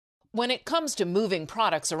When it comes to moving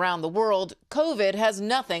products around the world, COVID has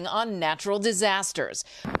nothing on natural disasters.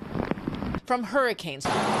 From hurricanes to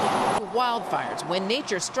wildfires, when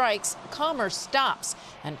nature strikes, commerce stops,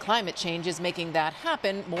 and climate change is making that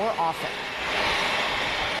happen more often.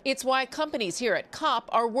 It's why companies here at COP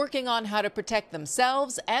are working on how to protect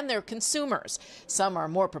themselves and their consumers. Some are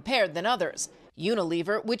more prepared than others.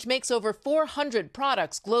 Unilever, which makes over 400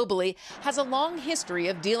 products globally, has a long history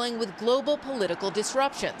of dealing with global political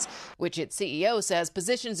disruptions, which its CEO says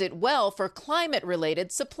positions it well for climate-related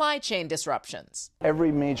supply chain disruptions.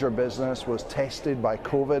 Every major business was tested by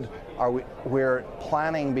COVID, where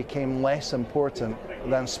planning became less important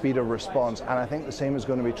than speed of response. And I think the same is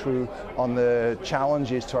going to be true on the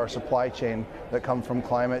challenges to our supply chain that come from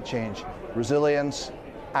climate change. Resilience,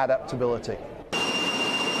 adaptability.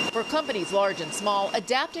 For companies large and small,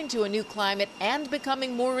 adapting to a new climate and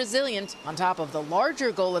becoming more resilient, on top of the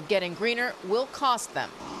larger goal of getting greener, will cost them.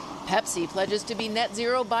 Pepsi pledges to be net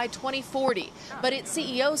zero by 2040, but its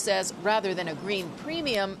CEO says rather than a green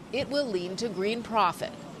premium, it will lean to green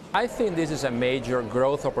profit. I think this is a major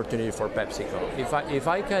growth opportunity for PepsiCo. If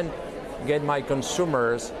I can get my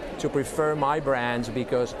consumers to prefer my brands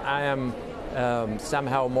because I am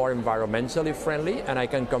somehow more environmentally friendly, and I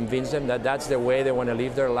can convince them that that's the way they want to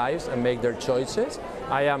live their lives and make their choices,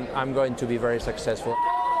 I'm going to be very successful.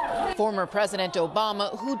 Former President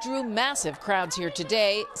Obama, who drew massive crowds here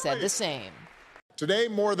today, said the same. Today,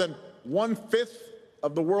 more than 1/5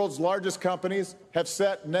 of the world's largest companies have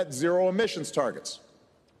set net zero emissions targets.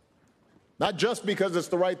 Not just because it's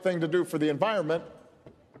the right thing to do for the environment,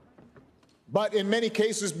 but in many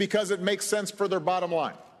cases because it makes sense for their bottom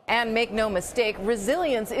line. And make no mistake,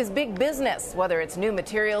 resilience is big business. Whether it's new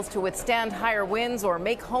materials to withstand higher winds or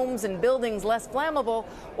make homes and buildings less flammable,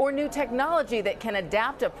 or new technology that can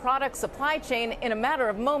adapt a product supply chain in a matter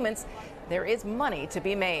of moments, there is money to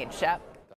be made, Shep.